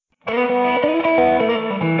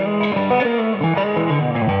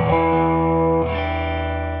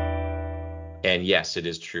And yes, it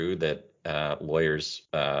is true that lawyers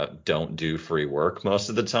don't do free work most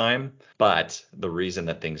of the time. But the reason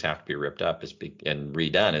that things have to be ripped up and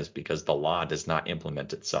redone is because the law does not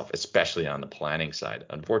implement itself, especially on the planning side,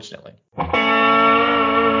 unfortunately.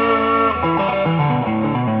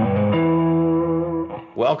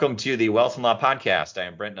 Welcome to the Wealth and Law Podcast. I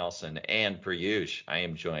am Brent Nelson, and per usual, I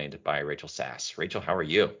am joined by Rachel Sass. Rachel, how are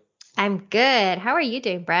you? I'm good. How are you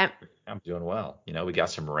doing, Brent? I'm doing well. We got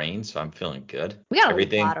some rain, so I'm feeling good. We got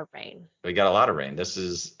a lot of rain. We got a lot of rain. This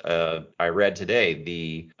is, I read today,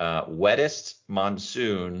 the wettest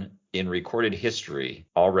monsoon in recorded history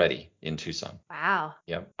already in Tucson. Wow.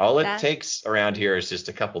 Yep. All it takes around here is just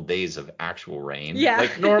a couple days of actual rain. Yeah.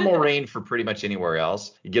 Like normal rain for pretty much anywhere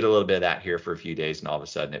else. You get a little bit of that here for a few days, and all of a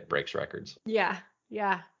sudden it breaks records. Yeah.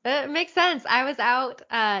 It makes sense. I was out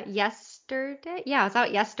yesterday. Yeah, I was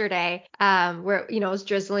out yesterday where, it was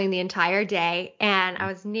drizzling the entire day, and I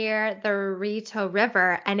was near the Rito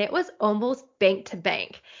River, and it was almost bank to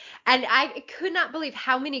bank. And I could not believe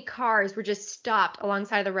how many cars were just stopped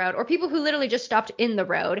alongside the road, or people who literally just stopped in the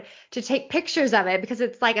road to take pictures of it, because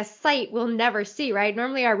it's like a sight we'll never see, right?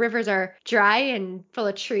 Normally our rivers are dry and full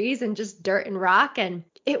of trees and just dirt and rock, and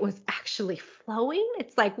it was actually flowing.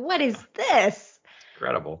 It's like, what is this?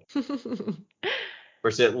 Incredible. Of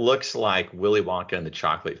course, it looks like Willy Wonka and the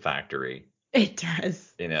Chocolate Factory. It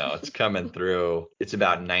does. It's coming through. It's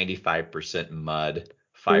about 95% mud,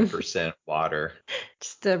 5% water.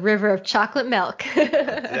 Just a river of chocolate milk. That's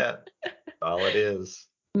it. That's all it is.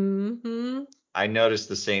 Mm-hmm. I noticed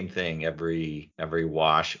the same thing every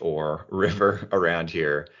wash or river around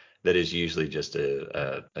here that is usually just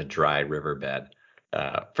a dry riverbed.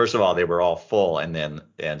 First of all, they were all full, and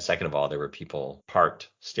second of all, there were people parked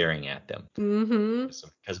staring at them. Mm-hmm.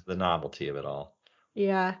 Because of the novelty of it all.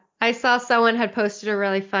 Yeah. I saw someone had posted a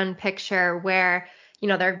really fun picture where,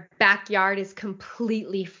 their backyard is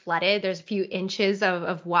completely flooded. There's a few inches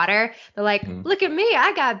of water. They're like, Look at me,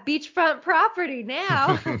 I got beachfront property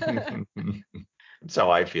now. That's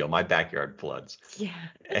how I feel. My backyard floods. Yeah.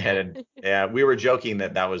 And we were joking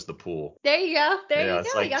that was the pool. There you go.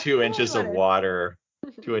 It's like 2 inches of water,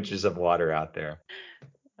 2 inches of water out there.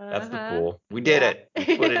 That's the pool. We did it.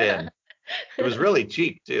 We put it in. It was really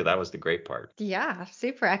cheap too. That was the great part. Yeah,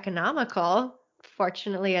 super economical.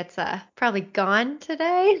 Fortunately, it's probably gone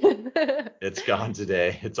today. It's gone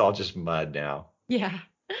today. It's all just mud now. Yeah.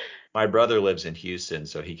 My brother lives in Houston,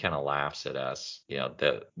 so he kind of laughs at us.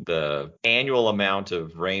 The annual amount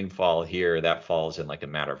of rainfall here, that falls in like a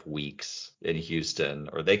matter of weeks in Houston,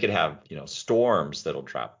 or they could have, storms that'll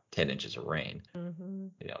drop 10 inches of rain. Mm-hmm.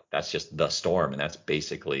 That's just the storm, and that's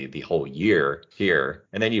basically the whole year here.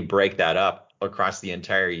 And then you break that up across the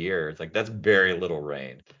entire year. It's like that's very little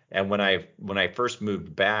rain. And when I first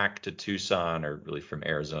moved back to Tucson, or really from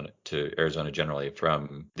Arizona to Arizona generally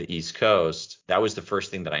from the East Coast, that was the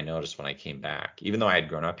first thing that I noticed when I came back. Even though I had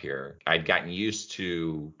grown up here, I'd gotten used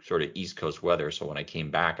to sort of East Coast weather. So when I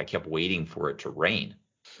came back, I kept waiting for it to rain.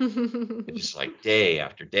 It's just like day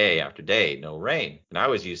after day after day, no rain. And I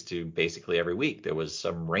was used to basically every week there was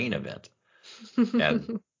some rain event.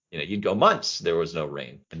 And you'd go months, there was no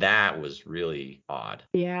rain. And that was really odd.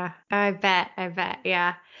 Yeah, I bet.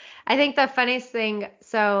 Yeah. I think the funniest thing,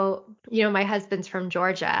 so, my husband's from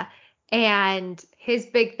Georgia, and his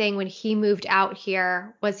big thing when he moved out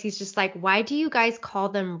here was he's just like, why do you guys call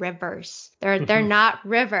them rivers? They're not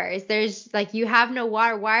rivers. There's like, you have no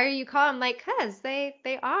water. Why are you calling them? Like, cause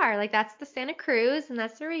they are. Like, that's the Santa Cruz and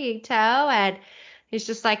that's the Rito. And he's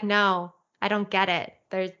just like, no, I don't get it.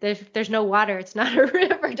 There's no water. It's not a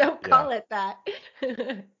river. Don't call it that.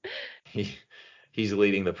 He's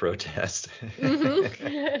leading the protest.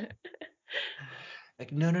 Mm-hmm.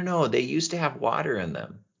 Like, no. They used to have water in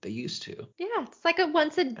them. They used to. Yeah, it's like a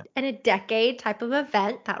once in a decade type of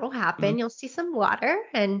event that will happen. Mm-hmm. You'll see some water,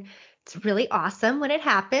 and it's really awesome when it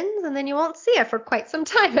happens, and then you won't see it for quite some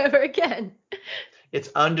time ever again. It's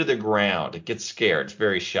under the ground. It gets scared. It's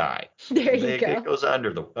very shy. There you go. It goes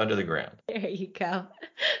under the ground. There you go.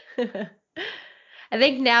 I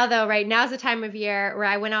think now, though, right now is the time of year where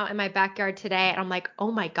I went out in my backyard today, and I'm like, oh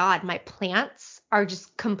my God, my plants are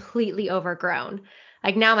just completely overgrown.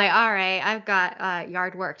 Like now I'm like, all right, I've got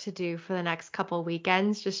yard work to do for the next couple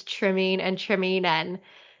weekends, just trimming and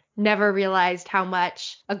never realized how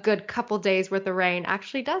much a good couple days worth of rain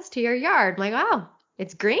actually does to your yard. I'm like, oh,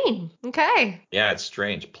 it's green. Okay. Yeah, it's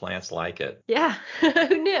strange. Plants like it. Yeah.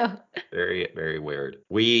 Who knew? Very, very weird.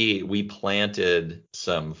 We planted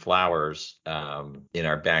some flowers in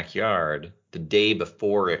our backyard the day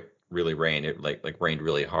before it really rained. It like rained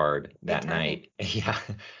really hard that night. Yeah.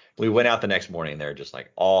 We went out the next morning, they're just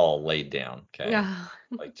like all laid down, okay? Yeah.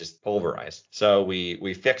 Like just pulverized. So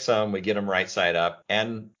we fix them, we get them right side up,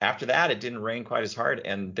 and after that, it didn't rain quite as hard,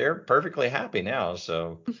 and they're perfectly happy now.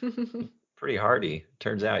 So pretty hardy.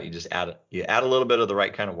 Turns out you add a little bit of the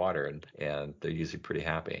right kind of water, and they're usually pretty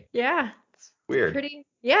happy. Yeah. It's Weird. pretty.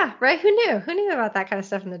 Yeah, right. Who knew? Who knew about that kind of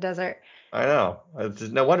stuff in the desert? I know. It's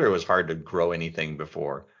no wonder it was hard to grow anything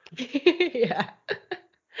before. Yeah.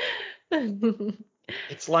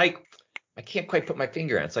 It's like I can't quite put my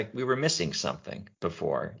finger on it. It's like we were missing something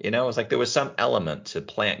before. It's like there was some element to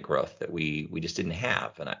plant growth that we just didn't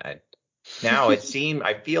have. And now I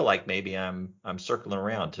feel like maybe I'm circling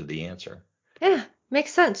around to the answer. Yeah,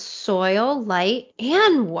 makes sense. Soil, light,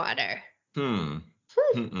 and water. Hmm.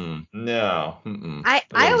 Mm-mm. No. Mm-mm. That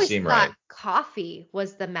I doesn't always seem thought right. coffee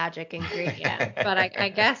was the magic ingredient, but I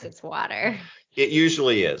guess it's water. It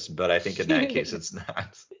usually is, but I think in that case it's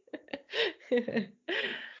not.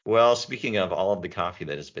 Well, speaking of all of the coffee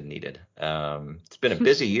that has been needed, it's been a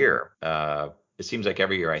busy year. It seems like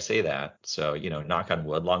every year I say that. So, knock on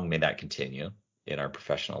wood, long may that continue in our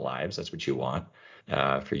professional lives. That's what you want,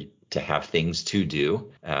 for you to have things to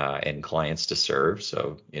do, and clients to serve.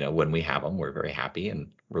 So, when we have them, we're very happy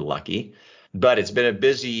and we're lucky. But it's been a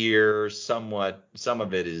busy year. Somewhat, some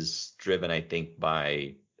of it is driven, I think,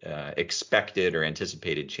 by expected or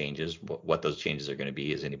anticipated changes. What those changes are going to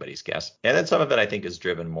be is anybody's guess. And then some of it, I think, is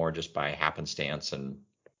driven more just by happenstance and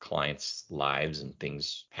clients' lives and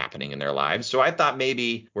things happening in their lives. So I thought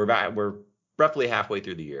maybe we're roughly halfway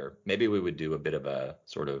through the year. Maybe we would do a bit of a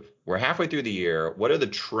sort of, we're halfway through the year. What are the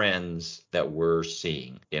trends that we're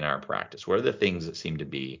seeing in our practice? What are the things that seem to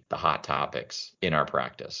be the hot topics in our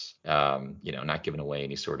practice? Not giving away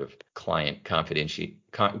any sort of client confidential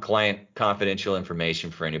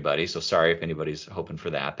information for anybody. So sorry if anybody's hoping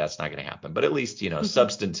for that. That's not going to happen. But at least,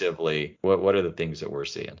 substantively, what are the things that we're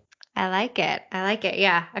seeing? I like it. I like it.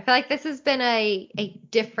 Yeah. I feel like this has been a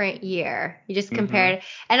different year. You just Mm-hmm. compared,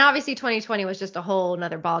 and obviously 2020 was just a whole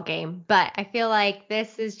nother ball game, but I feel like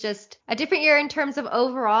this is just a different year in terms of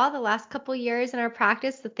overall the last couple years in our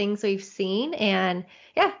practice, the things we've seen. And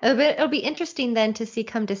yeah, it'll be interesting then to see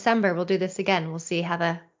come December. We'll do this again. We'll see how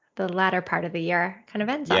the latter part of the year kind of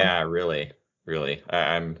ends on. Yeah, really, really.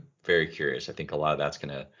 I'm very curious. I think a lot of that's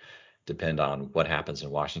going to depend on what happens in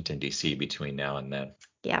Washington, D.C. between now and then.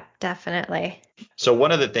 Yep, definitely. So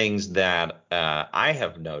one of the things that I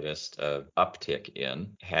have noticed a uptick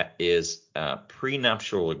in is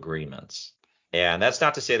prenuptial agreements. And that's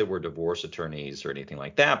not to say that we're divorce attorneys or anything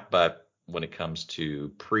like that, but when it comes to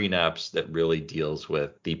prenups, that really deals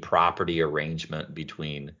with the property arrangement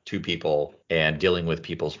between two people and dealing with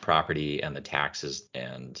people's property and the taxes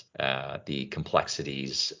and the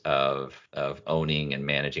complexities of owning and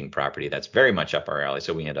managing property. That's very much up our alley.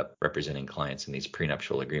 So we end up representing clients in these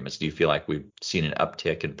prenuptial agreements. Do you feel like we've seen an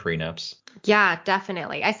uptick in prenups? Yeah,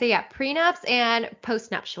 definitely. I say yeah, prenups and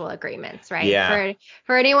postnuptial agreements, right? Yeah.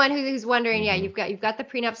 For anyone who's wondering, yeah, Hmm. you've got the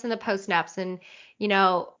prenups and the postnups, and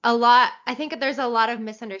a lot. I think there's a lot of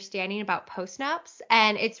misunderstanding about postnups,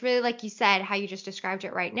 and it's really like you said, how you just described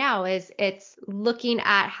it right now is it's looking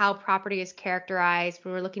at how property is characterized.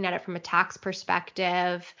 We're looking at it from a tax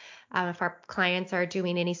perspective. If our clients are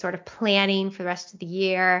doing any sort of planning for the rest of the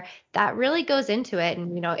year, that really goes into it.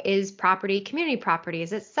 And, is property community property?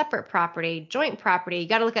 Is it separate property, joint property? You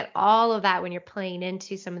got to look at all of that when you're playing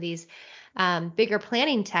into some of these bigger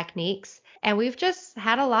planning techniques. And we've just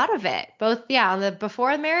had a lot of it, both, yeah, on the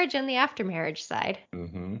before marriage and the after marriage side.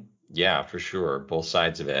 Hmm. Yeah, for sure. Both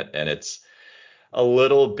sides of it. And it's a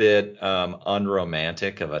little bit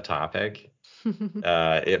unromantic of a topic.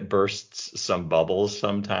 It bursts some bubbles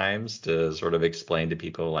sometimes to sort of explain to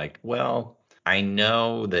people like, well, I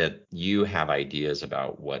know that you have ideas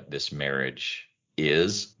about what this marriage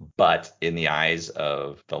is, but in the eyes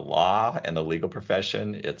of the law and the legal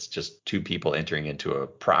profession, it's just two people entering into a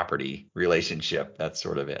property relationship. That's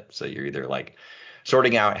sort of it. So you're either like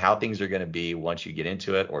sorting out how things are going to be once you get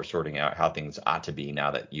into it, or sorting out how things ought to be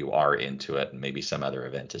now that you are into it and maybe some other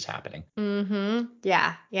event is happening.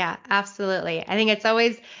 Yeah, yeah, absolutely. I think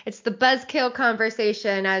it's the buzzkill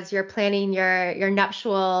conversation as you're planning your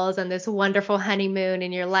nuptials and this wonderful honeymoon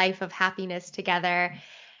in your life of happiness together.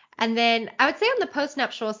 And then I would say on the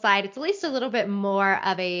postnuptial side, it's at least a little bit more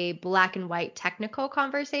of a black and white technical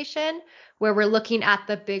conversation where we're looking at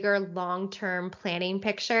the bigger long-term planning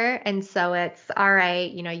picture. And so it's all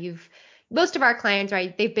right, most of our clients,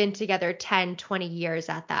 right, they've been together 10, 20 years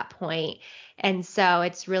at that point. And so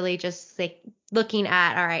it's really just like looking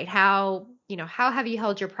at, all right, how have you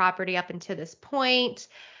held your property up until this point?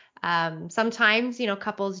 Sometimes,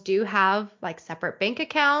 couples do have like separate bank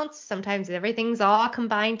accounts. Sometimes everything's all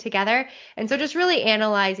combined together. And so just really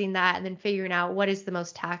analyzing that and then figuring out what is the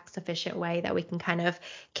most tax efficient way that we can kind of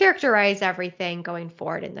characterize everything going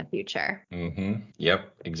forward in the future.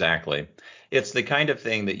 Yep, exactly. It's the kind of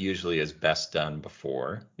thing that usually is best done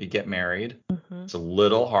before you get married. Hmm. It's a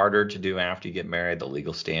little harder to do after you get married. The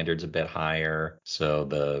legal standard's a bit higher, so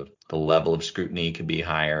the level of scrutiny could be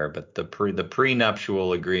higher. But the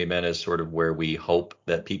prenuptial agreement is sort of where we hope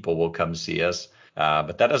that people will come see us.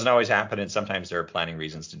 But that doesn't always happen, and sometimes there are planning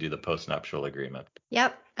reasons to do the postnuptial agreement.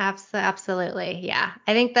 Yep, absolutely. Yeah.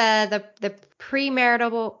 I think the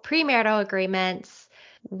premarital agreements,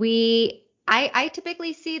 I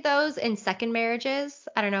typically see those in second marriages.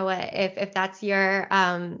 I don't know if that's your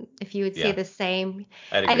if you would see Yeah, the same.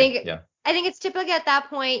 I'd I agree. think Yeah. I think it's typically at that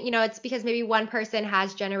point, it's because maybe one person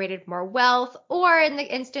has generated more wealth, or in the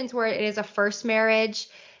instance where it is a first marriage,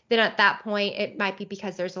 then at that point it might be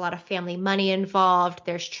because there's a lot of family money involved,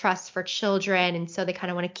 there's trust for children, and so they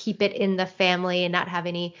kind of want to keep it in the family and not have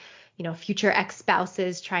any, future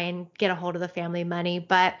ex-spouses try and get a hold of the family money.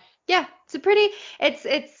 But yeah,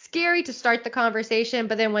 it's scary to start the conversation,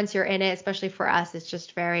 but then once you're in it, especially for us, it's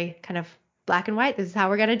just very kind of black and white. This is how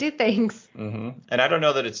we're going to do things. And I don't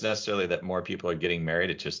know that it's necessarily that more people are getting married.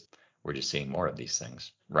 It's just we're just seeing more of these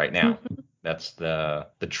things right now. That's the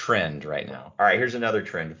trend right now. All right, here's another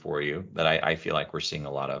trend for you that I feel like we're seeing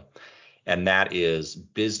a lot of, and that is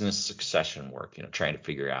business succession work. Trying to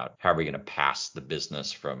figure out how are we going to pass the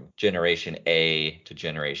business from generation A to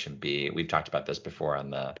generation B. We've talked about this before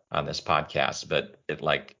on this podcast, but it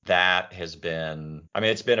like that has been, I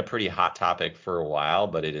mean, it's been a pretty hot topic for a while,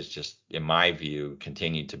 but it is just, in my view,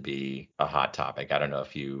 continued to be a hot topic. I don't know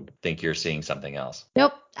if you think you're seeing something else.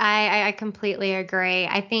 Nope, I completely agree.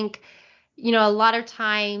 I think, a lot of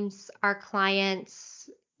times our clients,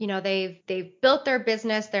 they've built their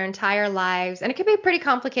business their entire lives, and it can be a pretty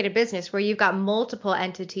complicated business where you've got multiple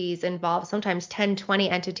entities involved, sometimes 10, 20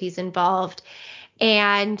 entities involved,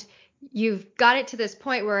 and you've got it to this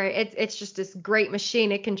point where it's just this great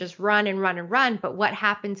machine. It can just run and run and run. But what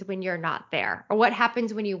happens when you're not there? Or what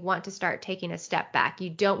happens when you want to start taking a step back? You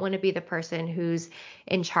don't want to be the person who's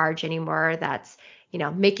in charge anymore. That's,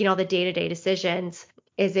 making all the day-to-day decisions.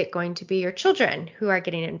 Is it going to be your children who are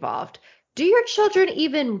getting involved? Do your children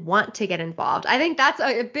even want to get involved? I think that's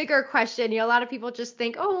a bigger question. A lot of people just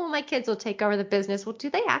think, oh, well, my kids will take over the business. Well, do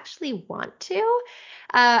they actually want to?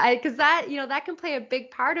 Because that can play a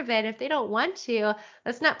big part of it. If they don't want to,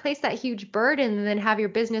 let's not place that huge burden and then have your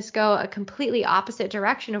business go a completely opposite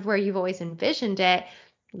direction of where you've always envisioned it.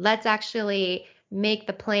 Let's actually make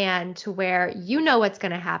the plan to where you know what's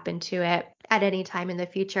going to happen to it at any time in the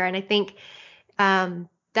future. And I think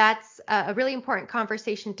that's a really important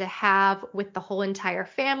conversation to have with the whole entire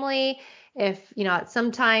family. If,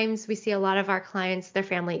 sometimes we see a lot of our clients, their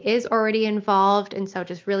family is already involved. And so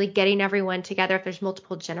just really getting everyone together, if there's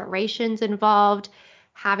multiple generations involved,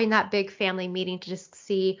 having that big family meeting to just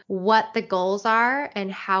see what the goals are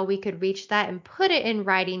and how we could reach that and put it in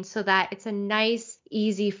writing so that it's a nice,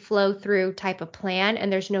 easy flow through type of plan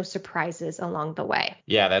and there's no surprises along the way.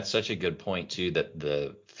 Yeah, that's such a good point too, that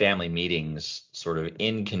the family meetings sort of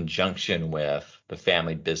in conjunction with the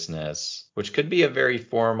family business, which could be a very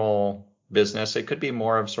formal business. It could be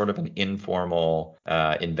more of sort of an informal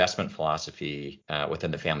investment philosophy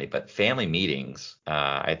within the family. But family meetings,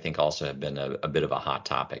 I think, also have been a bit of a hot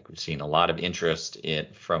topic. We've seen a lot of interest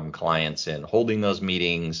from clients in holding those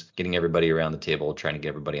meetings, getting everybody around the table, trying to get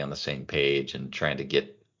everybody on the same page and trying to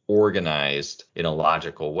get organized in a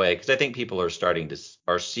logical way, because I think people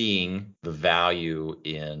are seeing the value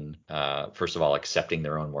in first of all accepting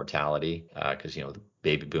their own mortality, because the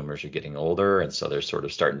baby boomers are getting older, and so they're sort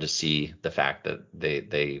of starting to see the fact that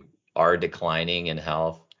they are declining in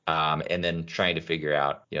health, and then trying to figure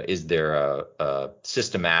out, is there a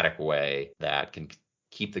systematic way that can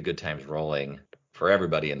keep the good times rolling for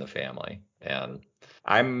everybody in the family. And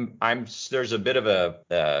I'm there's a bit of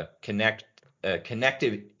a connected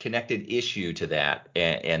issue to that,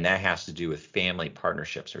 and that has to do with family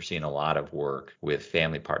partnerships. We're seeing a lot of work with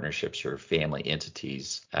family partnerships or family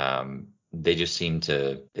entities. They just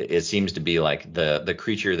it seems to be like the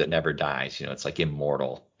creature that never dies. It's like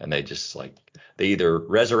immortal, and they either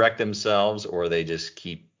resurrect themselves or they just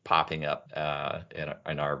keep popping up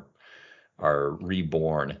and are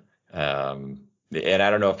reborn. And I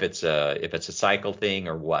don't know if it's a cycle thing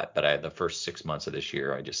or what, but the first 6 months of this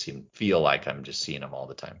year, I just feel like I'm just seeing them all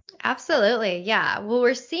the time. Absolutely. Yeah. Well,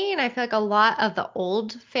 we're seeing, I feel like, a lot of the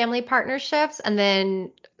old family partnerships and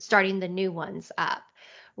then starting the new ones up.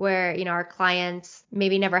 where, our clients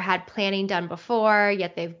maybe never had planning done before,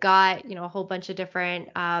 yet they've got, a whole bunch of different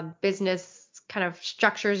business kind of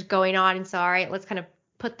structures going on. And so, all right, let's kind of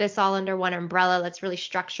put this all under one umbrella. Let's really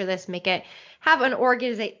structure this, make it have an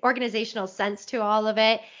organizational sense to all of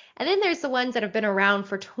it. And then there's the ones that have been around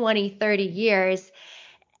for 20, 30 years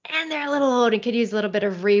and they're a little old and could use a little bit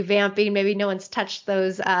of revamping. Maybe no one's touched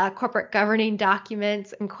those corporate governing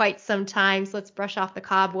documents in quite some time. So let's brush off the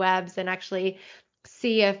cobwebs and actually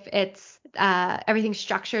see if it's everything's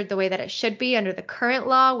structured the way that it should be under the current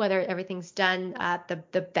law, whether everything's done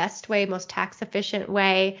the best way, most tax efficient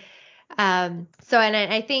way. And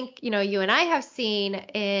I think, you and I have seen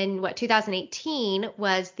in 2018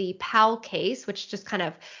 was the Powell case, which just kind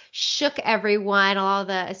of shook everyone, all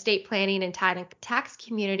the estate planning and tax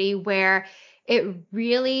community, where it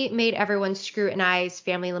really made everyone scrutinize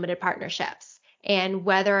family limited partnerships and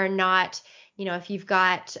whether or not, if you've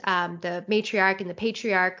got the matriarch and the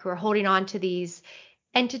patriarch who are holding on to these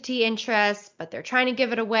entity interests, but they're trying to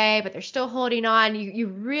give it away, but they're still holding on. You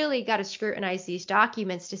really got to scrutinize these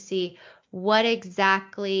documents to see what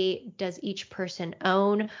exactly does each person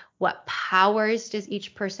own? What powers does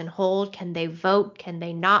each person hold? Can they vote? Can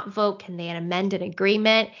they not vote? Can they amend an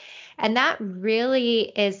agreement? And that really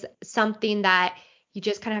is something that you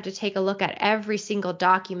just kind of have to take a look at every single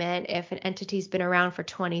document. If an entity's been around for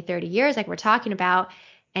 20, 30 years, like we're talking about,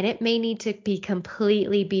 and it may need to be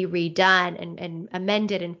completely be redone and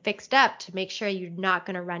amended and fixed up to make sure you're not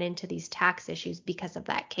going to run into these tax issues because of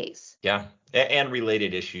that case. Yeah. And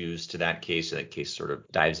related issues to that case. That case sort of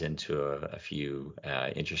dives into a few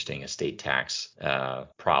interesting estate tax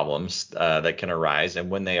problems that can arise. And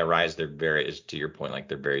when they arise, they're very, to your point, like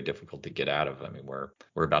they're very difficult to get out of. I mean, we're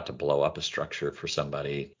about to blow up a structure for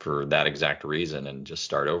somebody for that exact reason and just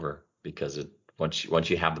start over because once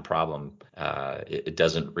you have the problem, it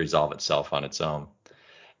doesn't resolve itself on its own.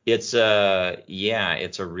 It's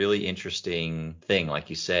it's a really interesting thing. Like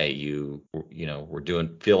you say,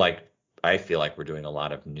 I feel like we're doing a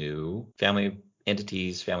lot of new family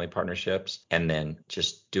entities, family partnerships, and then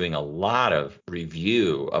just doing a lot of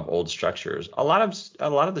review of old structures. A lot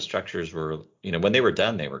of the structures were, when they were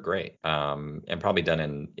done, they were great, and probably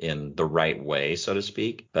done in the right way, so to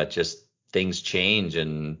speak. But just things change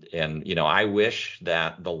and I wish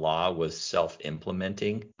that the law was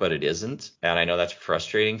self-implementing, but it isn't. And I know that's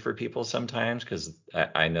frustrating for people sometimes because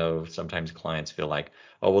I know sometimes clients feel like,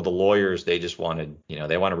 oh, well, the lawyers, they just wanted,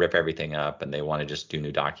 they want to rip everything up and they want to just do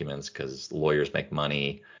new documents because lawyers make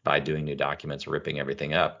money by doing new documents, ripping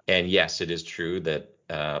everything up. And yes, it is true that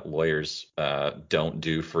lawyers don't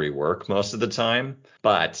do free work most of the time,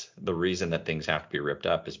 but the reason that things have to be ripped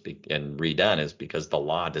up and redone is because the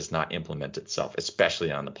law does not implement itself,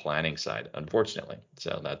 especially on the planning side, unfortunately.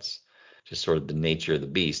 So that's just sort of the nature of the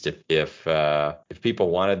beast. If people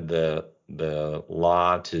wanted the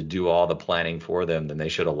law to do all the planning for them, then they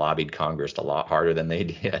should have lobbied Congress a lot harder than they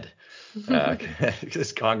did,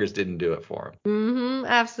 because Congress didn't do it for them.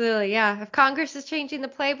 Absolutely. Yeah. If Congress is changing the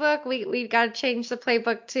playbook, we've got to change the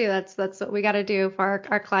playbook too. That's what we got to do for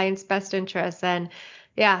our clients' best interests. And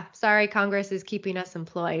yeah, sorry, Congress is keeping us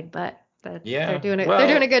employed, but they're Yeah, doing it. They're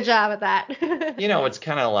doing well, a good job at that. it's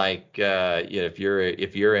kind of like if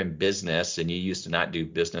you're in business and you used to not do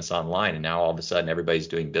business online, and now all of a sudden everybody's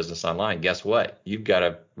doing business online. Guess what? You've got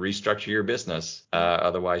to restructure your business.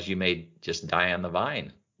 Otherwise, you may just die on the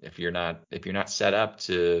vine if you're not set up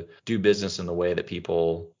to do business in the way that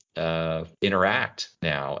people interact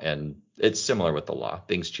now. And it's similar with the law.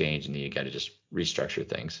 Things change, and you got to just restructure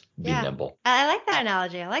things. Be Yeah. nimble. I like that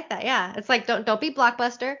analogy. I like that. Yeah. It's like don't be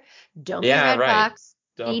Blockbuster, don't be Yeah, right. Redbox,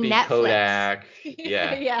 be Don't be Netflix. Kodak.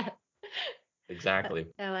 Yeah, Yeah. exactly.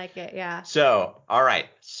 I like it. Yeah. So, all right.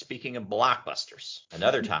 Speaking of blockbusters,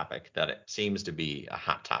 another topic that it seems to be a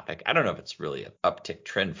hot topic. I don't know if it's really an uptick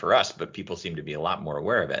trend for us, but people seem to be a lot more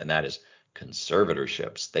aware of it, and that is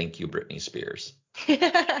conservatorships. Thank you, Britney Spears.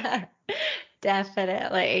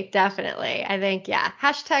 Definitely, definitely. I think, yeah,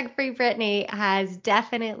 hashtag Free Britney has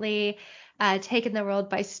definitely taken the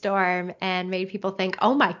world by storm and made people think,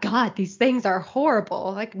 oh my God, these things are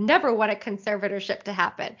horrible. Like, never want a conservatorship to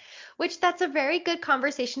happen, which that's a very good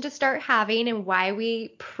conversation to start having and why we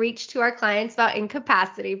preach to our clients about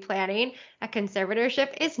incapacity planning. A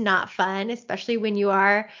conservatorship is not fun, especially when you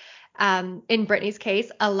are in Brittany's case,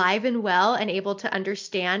 alive and well and able to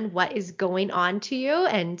understand what is going on to you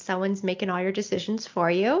and someone's making all your decisions for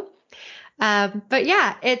you. But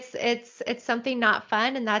yeah, it's something not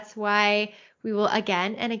fun. And that's why we will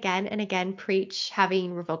again and again and again preach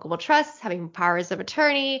having revocable trusts, having powers of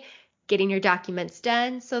attorney, getting your documents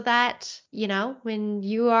done so that, when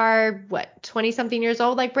you are, 20 something years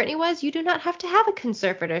old, like Brittany was, you do not have to have a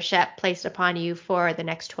conservatorship placed upon you for the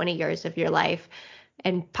next 20 years of your life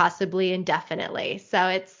and possibly indefinitely. So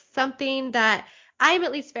it's something that I'm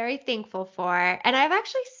at least very thankful for. And I've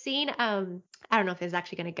actually seen, I don't know if it's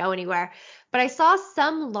actually going to go anywhere, but I saw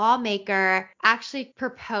some lawmaker actually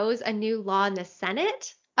propose a new law in the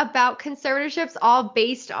Senate about conservatorships, all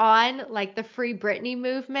based on like the Free Britney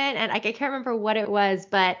movement. And I can't remember what it was,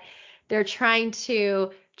 but they're trying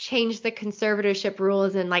to change the conservatorship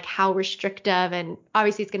rules and like how restrictive, and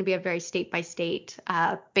obviously it's going to be a very state by state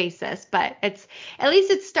basis, but at least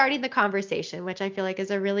it's starting the conversation, which I feel like is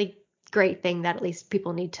a really great thing that at least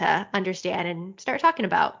people need to understand and start talking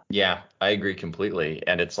about. Yeah, I agree completely.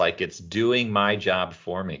 And it's like it's doing my job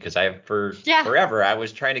for me because Yeah. forever I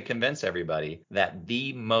was trying to convince everybody that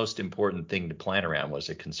the most important thing to plan around was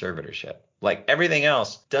a conservatorship. Like everything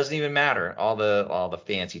else doesn't even matter. All the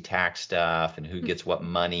fancy tax stuff and who gets what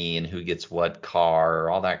money and who gets what car,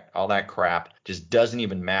 all that crap just doesn't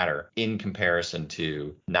even matter in comparison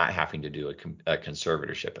to not having to do a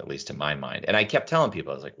conservatorship, at least in my mind. And I kept telling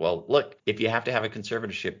people, I was like, well, look, if you have to have a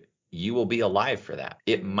conservatorship, you will be alive for that.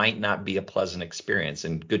 It might not be a pleasant experience,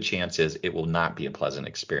 and good chance is it will not be a pleasant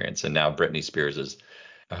experience. And now Britney Spears is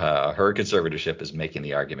her conservatorship is making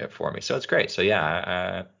the argument for me, so it's great. So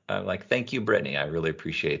yeah, like thank you, Britney. I really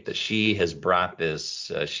appreciate that she has brought this.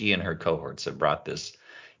 She and her cohorts have brought this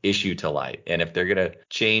issue to light. And if they're gonna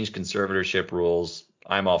change conservatorship rules,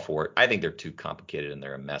 I'm all for it. I think they're too complicated and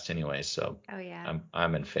they're a mess anyway. So Oh yeah.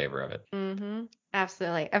 I'm in favor of it.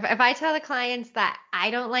 Absolutely. If I tell the clients that I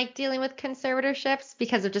don't like dealing with conservatorships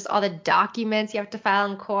because of just all the documents you have to file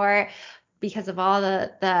in court, because of all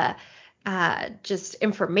the just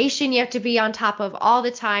information you have to be on top of all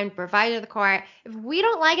the time to provide to the court. If we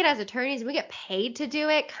don't like it as attorneys, we get paid to do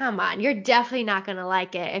it. Come on, you're definitely not going to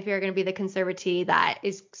like it if you're going to be the conservatee that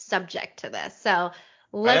is subject to this. So I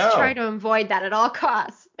let's try know. to avoid that at all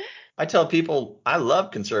costs. I tell people I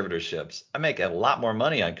love conservatorships. I make a lot more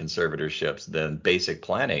money on conservatorships than basic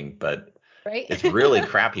planning, but Right? it's really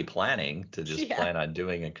crappy planning to just Yeah. plan on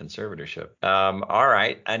doing a conservatorship. All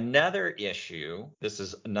right. Another issue, this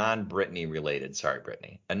is non-Brittany related. Sorry,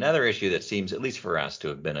 Brittany. Another issue that seems, at least for us, to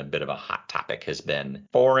have been a bit of a hot topic has been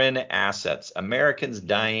foreign assets. Americans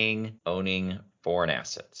dying owning foreign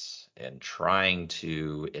assets and trying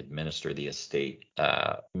to administer the estate,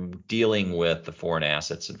 dealing with the foreign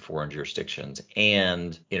assets in foreign jurisdictions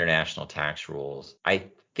and international tax rules. I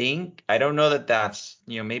don't know that that's,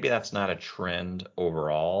 maybe that's not a trend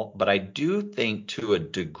overall, but I do think to a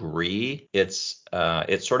degree it's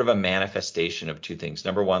sort of a manifestation of two things.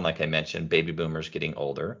 Number one, like I mentioned, baby boomers getting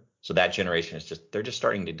older. So that generation they're just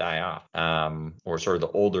starting to die off. Or sort of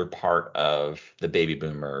the older part of the baby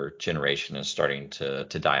boomer generation is starting to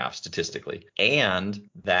die off statistically. And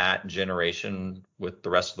that generation with the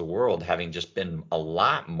rest of the world having just been a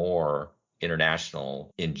lot more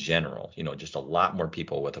international in general, just a lot more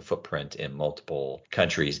people with a footprint in multiple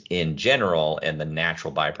countries in general. And the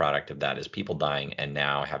natural byproduct of that is people dying and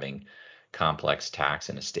now having complex tax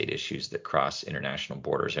and estate issues that cross international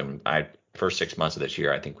borders. And first 6 months of this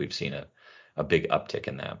year, I think we've seen a big uptick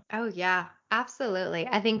in that. Oh yeah, absolutely.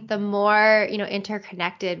 I think the more,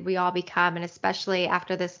 interconnected we all become, and especially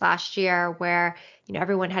after this last year where,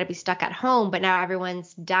 everyone had to be stuck at home, but now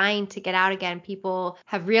everyone's dying to get out again. People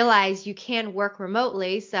have realized you can work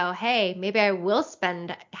remotely. So, hey, maybe I will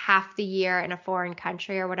spend half the year in a foreign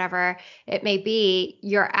country or whatever it may be.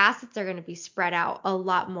 Your assets are going to be spread out a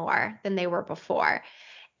lot more than they were before.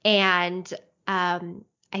 And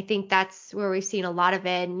I think that's where we've seen a lot of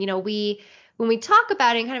it. And, when we talk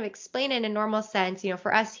about it and kind of explain it in a normal sense,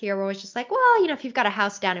 for us here, we're always just like, well, if you've got a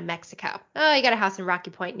house down in Mexico, oh, you got a house in Rocky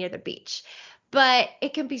Point near the beach. But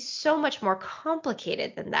it can be so much more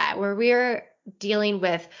complicated than that, where we're dealing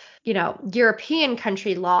with, European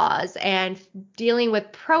country laws and dealing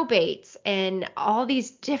with probates and all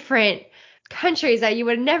these different countries that you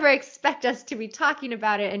would never expect us to be talking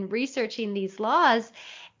about it and researching these laws.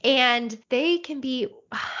 And they can be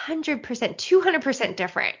 100%, 200%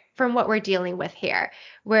 different from what we're dealing with here,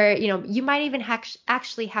 where, you might even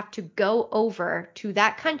actually have to go over to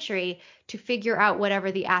that country to figure out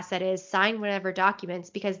whatever the asset is, sign whatever documents,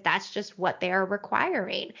 because that's just what they are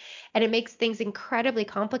requiring. And it makes things incredibly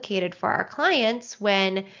complicated for our clients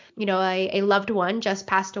when, a loved one just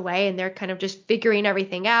passed away and they're kind of just figuring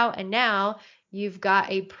everything out. And now you've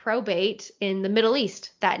got a probate in the Middle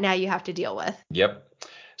East that now you have to deal with. Yep.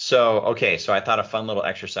 So I thought a fun little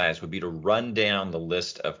exercise would be to run down the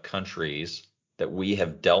list of countries that we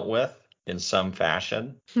have dealt with in some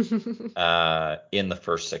fashion in the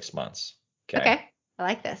first 6 months. Okay. Okay. I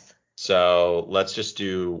like this. So let's just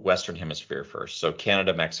do Western Hemisphere first. So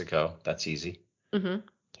Canada, Mexico, that's easy. Mm-hmm.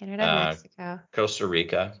 Canada, Uh, Mexico. Costa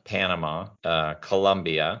Rica, Panama,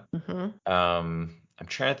 Colombia. Mm-hmm. I'm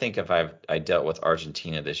trying to think if I dealt with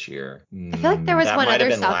Argentina this year. I feel like there was That one might have other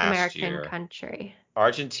been South last American year. country.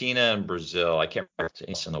 Argentina and Brazil. I can't remember if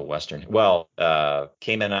it's in the Western. Well,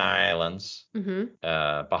 Cayman Islands, Mm-hmm.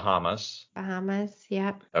 Bahamas. Bahamas.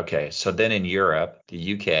 Yep. Okay, so then in Europe,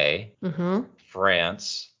 the UK, Mm-hmm.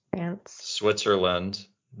 France, France. Switzerland,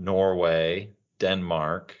 Norway,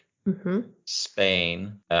 Denmark, Mm-hmm.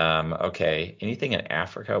 Spain. Okay, anything in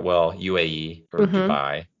Africa? Well, UAE or Mm-hmm.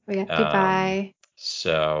 Dubai. We got Um, Dubai.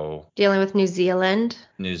 so Dealing with New Zealand.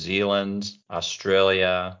 New Zealand,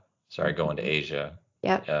 Australia. Sorry, going to Mm-hmm. Asia.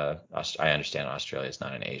 Yep. I understand Australia is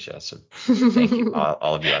not in Asia, so thank you.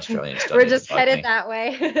 All of you Australians don't We're need to just bug headed me. that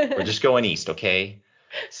We're way. just going east, okay?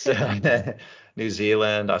 So New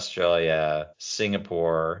Zealand, Australia,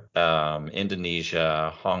 Singapore,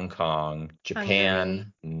 Indonesia, Hong Kong, Hungary,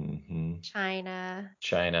 Japan, China.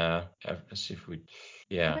 China. Let's see if we, What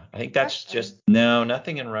yeah, about I think that's Russia? just, no,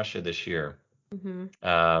 nothing in Russia this year.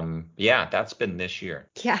 Mm-hmm. Yeah, that's been this year.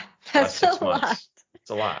 Yeah, Last that's a six lot. months. It's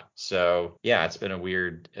a lot. So yeah, it's been a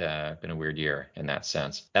weird year in that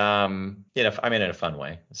sense. I mean, in a fun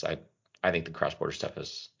way. I think the cross-border stuff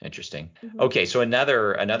is interesting. Mm-hmm. Okay, so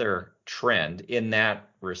another trend in that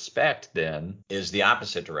respect then is the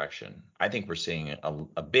opposite direction. I think we're seeing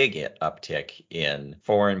a big uptick in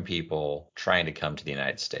foreign people trying to come to the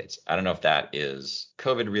United States. I don't know if that is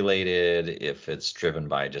COVID related, if it's driven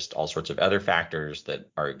by just all sorts of other factors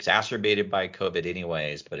that are exacerbated by COVID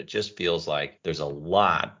anyways, but it just feels like there's a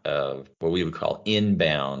lot of what we would call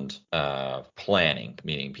inbound planning,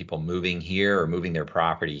 meaning people moving here or moving their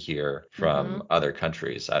property here Mm-hmm. from other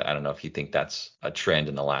countries. I don't know if you think that's a trend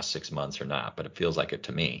in the last 6 months or not, but it feels like it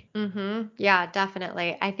to me. Mm-hmm. Yeah,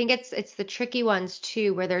 definitely. I think it's the tricky ones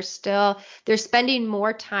too, where they're spending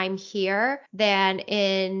more time here than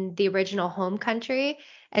in the original home country.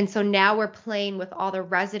 And so now we're playing with all the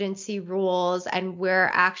residency rules and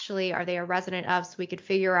are they a resident of, so we could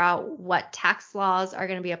figure out what tax laws are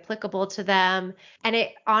going to be applicable to them. And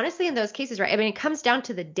it honestly, in those cases, right? I mean, it comes down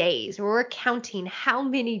to the days where we're counting how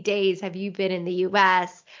many days have you been in the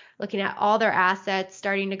US, looking at all their assets,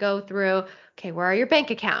 starting to go through, okay, where are your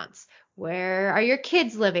bank accounts? Where are your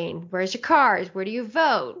kids living? Where's your cars? Where do you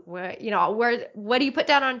vote? What do you put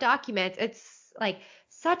down on documents? It's like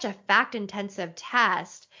such a fact intensive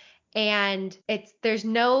test. And there's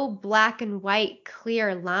no black and white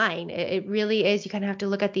clear line. It really is. You kind of have to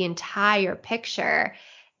look at the entire picture.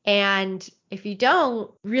 And if you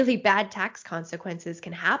don't, really bad tax consequences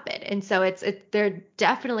can happen. And so there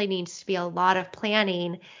definitely needs to be a lot of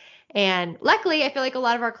planning. And luckily, I feel like a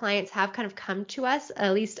lot of our clients have kind of come to us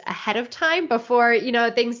at least ahead of time before,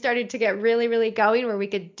 things started to get really, really going where we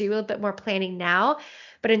could do a little bit more planning now.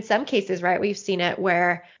 But in some cases, right, we've seen it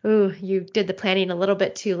where, ooh, you did the planning a little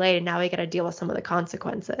bit too late and now we got to deal with some of the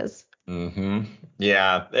consequences.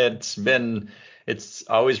 Yeah, it's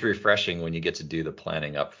always refreshing when you get to do the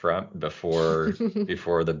planning up front before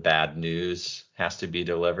the bad news has to be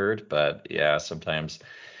delivered. But yeah, sometimes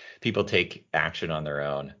people take action on their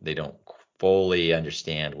own. They don't fully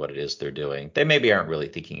understand what it is they're doing. They maybe aren't really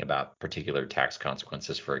thinking about particular tax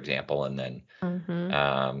consequences, for example, and then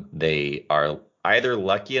Mm-hmm. they are either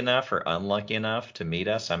lucky enough or unlucky enough to meet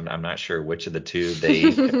us. I'm not sure which of the two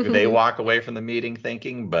they walk away from the meeting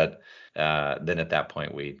thinking, but then at that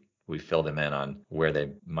point we fill them in on where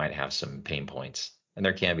they might have some pain points, and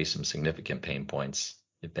there can be some significant pain points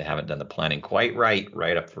if they haven't done the planning quite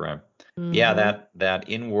right up front. Yeah, Mm-hmm. that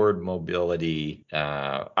inward mobility.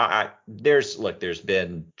 There's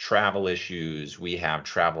been travel issues. We have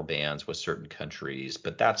travel bans with certain countries,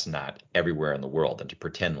 but that's not everywhere in the world. And to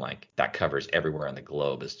pretend like that covers everywhere on the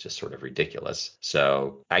globe is just sort of ridiculous.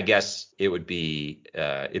 So I guess it'd be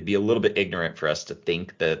a little bit ignorant for us to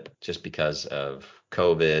think that just because of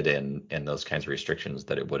COVID and those kinds of restrictions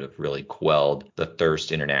that it would have really quelled the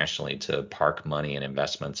thirst internationally to park money and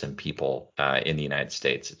investments and people in the United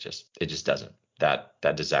States. It just doesn't.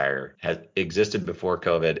 That desire has existed before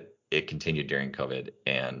COVID. It continued during COVID,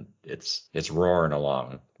 and it's roaring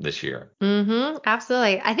along this year. Mm-hmm.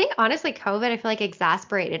 Absolutely. I think honestly, COVID, I feel like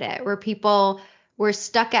exasperated it, where people were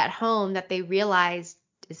stuck at home that they realized,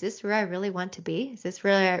 is this where I really want to be? Is this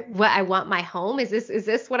really what I want my home? Is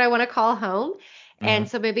this what I want to call home? And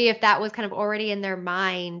Mm-hmm. so maybe if that was kind of already in their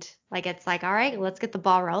mind, like it's like, all right, let's get the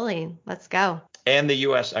ball rolling. Let's go. And the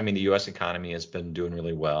U.S., I mean, the U.S. economy has been doing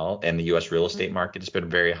really well, and the U.S. real estate market has been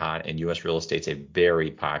very hot, and U.S. real estate's a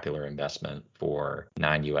very popular investment for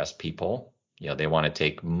non-U.S. people. They want to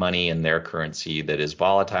take money in their currency that is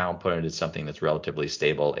volatile and put it into something that's relatively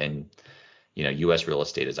stable. And U.S. real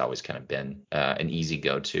estate has always kind of been an easy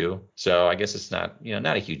go-to. So I guess it's not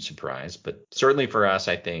a huge surprise, but certainly for us,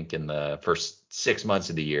 I think in the first 6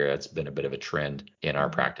 months of the year, it's been a bit of a trend in our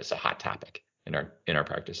practice, a hot topic in our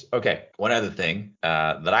practice. Okay, one other thing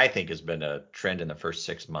that I think has been a trend in the first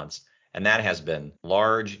 6 months, and that has been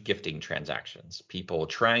large gifting transactions. People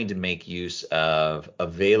trying to make use of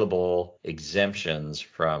available exemptions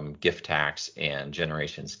from gift tax and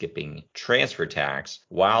generation skipping transfer tax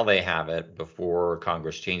while they have it before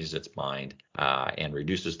Congress changes its mind and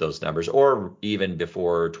reduces those numbers, or even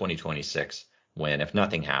before 2026, when if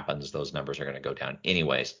nothing happens, those numbers are going to go down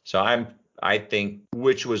anyways. So I think,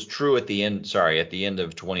 which was true at the end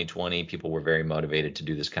of 2020, people were very motivated to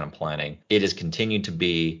do this kind of planning. It has continued to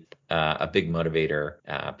be a big motivator.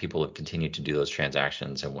 People have continued to do those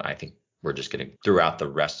transactions. And I think we're just going to, throughout the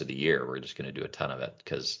rest of the year, we're just going to do a ton of it.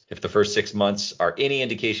 Because if the first 6 months are any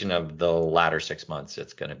indication of the latter 6 months,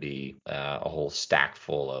 it's going to be a whole stack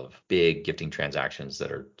full of big gifting transactions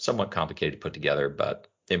that are somewhat complicated to put together, but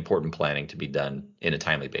important planning to be done in a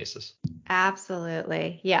timely basis.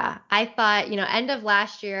 Absolutely. Yeah. I thought, end of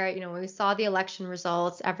last year, when we saw the election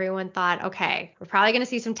results, everyone thought, okay, we're probably going to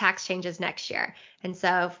see some tax changes next year. And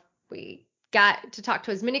so we got to talk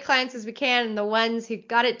to as many clients as we can, and the ones who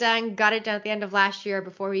got it done at the end of last year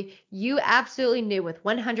before you absolutely knew with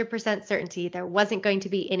 100% certainty there wasn't going to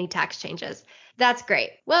be any tax changes. That's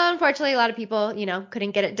great. Well, unfortunately, a lot of people,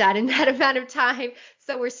 couldn't get it done in that amount of time.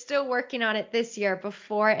 So we're still working on it this year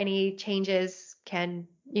before any changes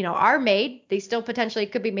are made. They still potentially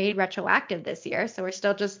could be made retroactive this year. So we're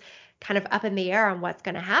still just kind of up in the air on what's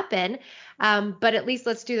going to happen. But at least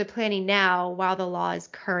let's do the planning now while the law is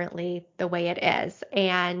currently the way it is.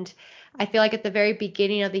 And I feel like at the very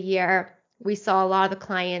beginning of the year, we saw a lot of the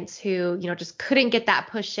clients who, just couldn't get that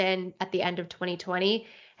push in at the end of 2020.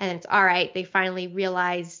 And it's all right. They finally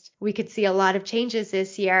realized we could see a lot of changes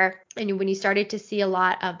this year. And when you started to see a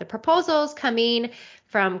lot of the proposals coming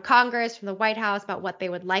from Congress, from the White House about what they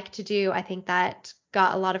would like to do, I think that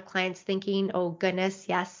got a lot of clients thinking, oh goodness,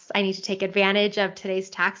 yes, I need to take advantage of today's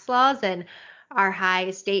tax laws and our high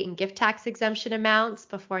estate and gift tax exemption amounts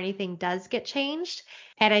before anything does get changed.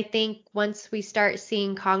 And I think once we start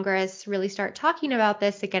seeing Congress really start talking about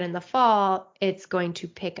this again in the fall, it's going to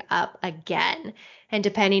pick up again. And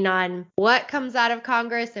depending on what comes out of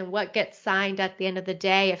Congress and what gets signed at the end of the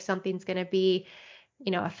day, if something's going to be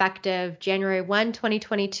effective January 1,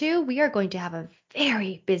 2022, we are going to have a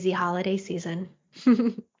very busy holiday season.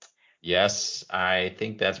 Yes, I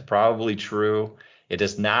think that's probably true. It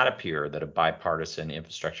does not appear that a bipartisan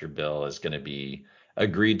infrastructure bill is going to be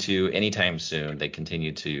agreed to anytime soon. They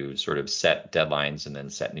continue to sort of set deadlines and then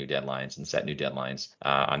set new deadlines and set new deadlines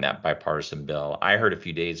on that bipartisan bill. I heard a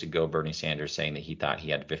few days ago Bernie Sanders saying that he thought he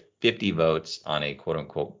had 50 votes on a quote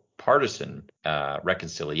unquote partisan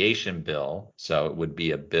reconciliation bill. So it would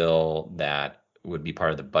be a bill that would be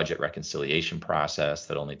part of the budget reconciliation process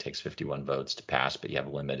that only takes 51 votes to pass, but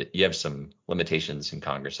you have some limitations in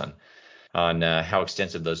Congress on how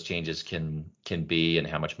extensive those changes can be and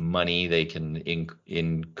how much money they can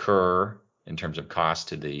incur in terms of cost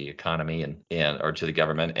to the economy and or to the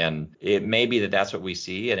government. And it may be that that's what we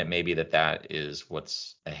see, and it may be that that is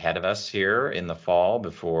what's ahead of us here in the fall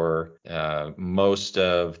before most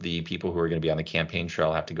of the people who are going to be on the campaign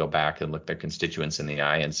trail have to go back and look their constituents in the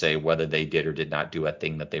eye and say whether they did or did not do a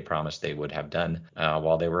thing that they promised they would have done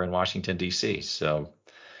while they were in Washington, D.C. So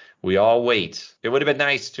we all wait. It would have been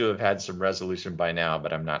nice to have had some resolution by now,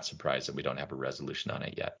 but I'm not surprised that we don't have a resolution on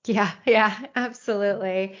it yet. Yeah,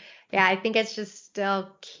 absolutely. Yeah, I think it's just still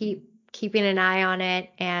keeping an eye on it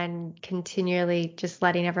and continually just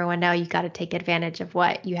letting everyone know you got to take advantage of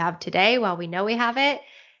what you have today while we know we have it,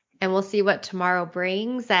 and we'll see what tomorrow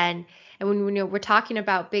brings. And when we're talking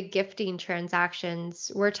about big gifting transactions,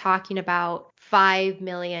 we're talking about $5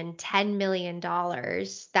 million, $10 million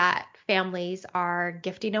that families are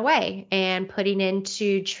gifting away and putting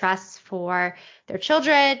into trusts for their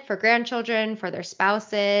children, for grandchildren, for their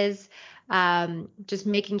spouses, just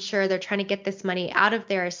making sure they're trying to get this money out of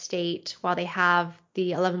their estate while they have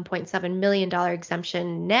the $11.7 million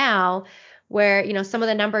exemption now, where, some of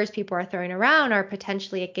the numbers people are throwing around are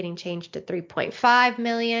potentially getting changed to 3.5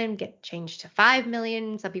 million, get changed to 5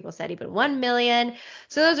 million. Some people said even 1 million.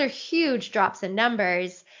 So those are huge drops in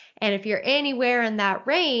numbers. And if you're anywhere in that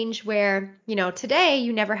range where, today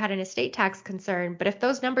you never had an estate tax concern, but if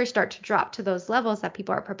those numbers start to drop to those levels that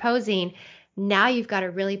people are proposing, now you've got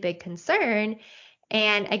a really big concern.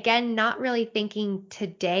 And again, not really thinking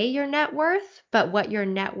today your net worth, but what your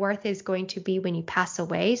net worth is going to be when you pass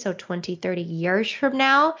away. So 20, 30 years from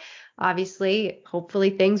now, obviously,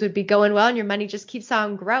 hopefully things would be going well and your money just keeps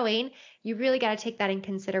on growing. You really got to take that in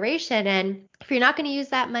consideration. And if you're not going to use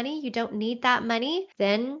that money, you don't need that money,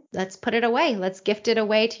 then let's put it away. Let's gift it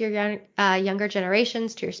away to your younger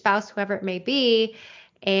generations, to your spouse, whoever it may be,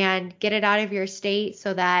 and get it out of your estate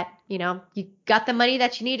so that, you got the money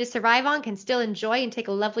that you need to survive on, can still enjoy and take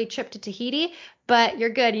a lovely trip to Tahiti, but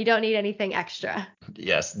you're good. You don't need anything extra.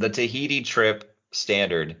 Yes, the Tahiti trip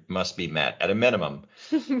standard must be met at a minimum.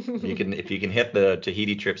 If you can hit the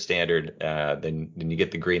Tahiti trip standard, then you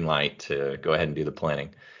get the green light to go ahead and do the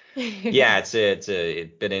planning. Yeah, it's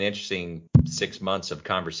been an interesting 6 months of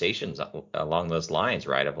conversations along those lines,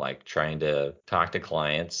 right? Of like trying to talk to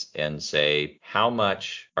clients and say, how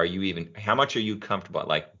much are you comfortable?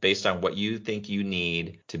 Like based on what you think you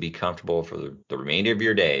need to be comfortable for the remainder of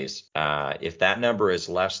your days. If that number is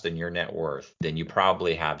less than your net worth, then you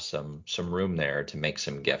probably have some room there to make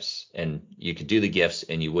some gifts, and you could do the gifts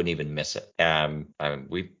and you wouldn't even miss it.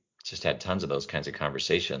 We've just had tons of those kinds of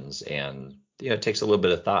conversations, and it takes a little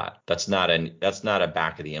bit of thought. That's not a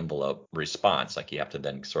back of the envelope response. Like you have to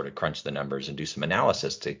then sort of crunch the numbers and do some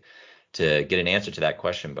analysis to get an answer to that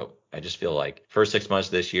question. But I just feel like first 6 months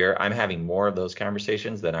of this year, I'm having more of those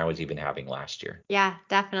conversations than I was even having last year. Yeah,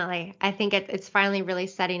 definitely. I think it's finally really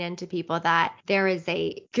setting into people that there is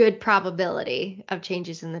a good probability of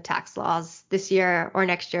changes in the tax laws this year or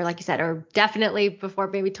next year, like you said, or definitely before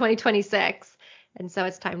maybe 2026. And so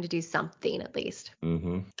it's time to do something at least.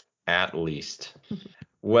 Mm-hmm. At least.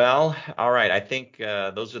 Well, all right. I think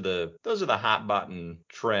those are the hot button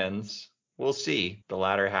trends. We'll see. The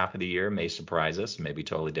latter half of the year may surprise us, may be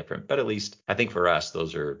totally different, but at least I think for us,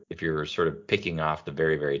 those are, if you're sort of picking off the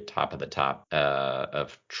very, very top of the top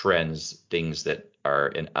of trends, things that are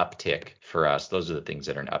an uptick for us, those are the things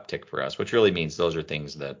that are an uptick for us, which really means those are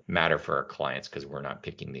things that matter for our clients because we're not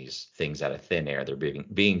picking these things out of thin air. They're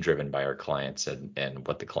being driven by our clients and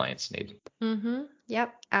what the clients need. Mm-hmm.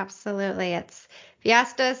 Yep, absolutely. If you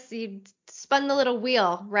asked us, you spun the little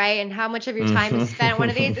wheel, right? And how much of your time is spent on one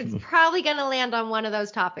of these, it's probably going to land on one of those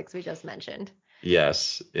topics we just mentioned.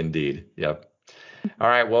 Yes, indeed. Yep. All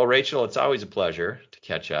right. Well, Rachel, it's always a pleasure to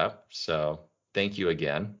catch up. So thank you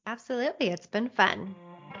again. Absolutely. It's been fun.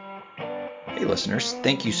 Hey listeners,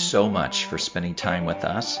 thank you so much for spending time with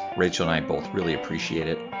us. Rachel and I both really appreciate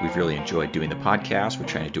it. We've really enjoyed doing the podcast. We're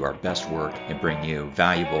trying to do our best work and bring you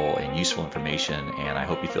valuable and useful information, and I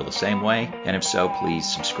hope you feel the same way. And if so,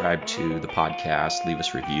 please subscribe to the podcast, leave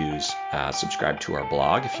us reviews, subscribe to our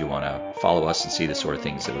blog if you want to follow us and see the sort of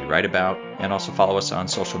things that we write about, and also follow us on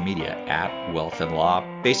social media at Wealth and Law,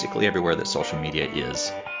 basically everywhere that social media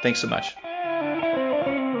is. Thanks so much.